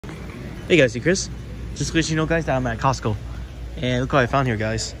Hey guys, it's Chris. Just to let you know, guys, that I'm at Costco. And look what I found here,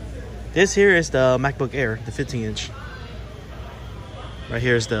 guys. This here is the Macbook Air, the 15-inch. Right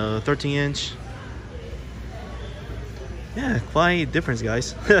here is the 13-inch. Yeah, quite difference,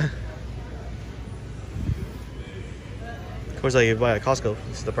 guys. Of course, like, if you buy at Costco,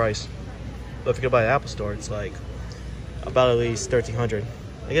 this is the price. But if you go buy at Apple Store, it's like about at least $1,300.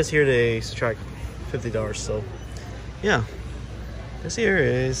 I guess here they subtract $50, so yeah. This here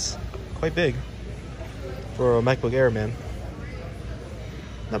is quite big for a MacBook Air, man.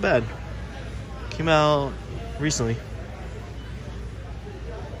 Not bad. Came out recently.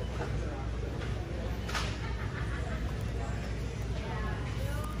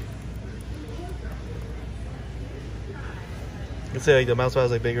 You can say like the mouse pad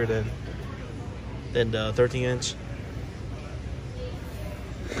is like bigger than the 13-inch.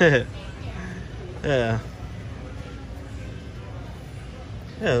 Yeah.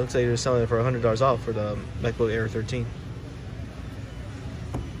 Yeah, it looks like they're selling it for $100 off for the MacBook Air 13.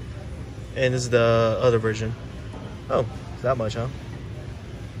 And this is the other version. Oh, it's that much, huh?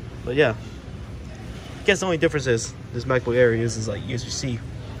 But yeah. I guess the only difference is this MacBook Air uses like USB-C.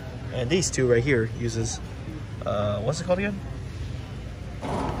 And these two right here uses, what's it called again?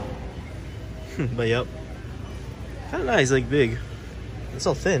 But yep. Kind of nice, like big. It's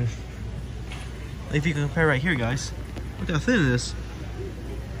so thin. If you can compare right here, guys. Look how thin it is.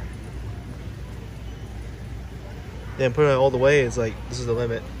 Then put it all the way, it's like, this is the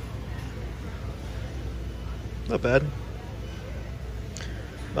limit. Not bad.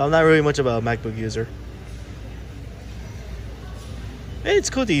 But I'm not really much of a MacBook user. It's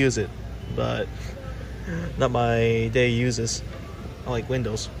cool to use it, but not my day uses. I like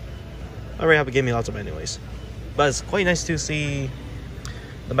Windows. I already have a gaming laptop anyways. But it's quite nice to see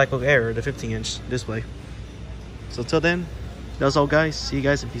the MacBook Air, the 15-inch display. So till then, that's all guys. See you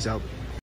guys and peace out.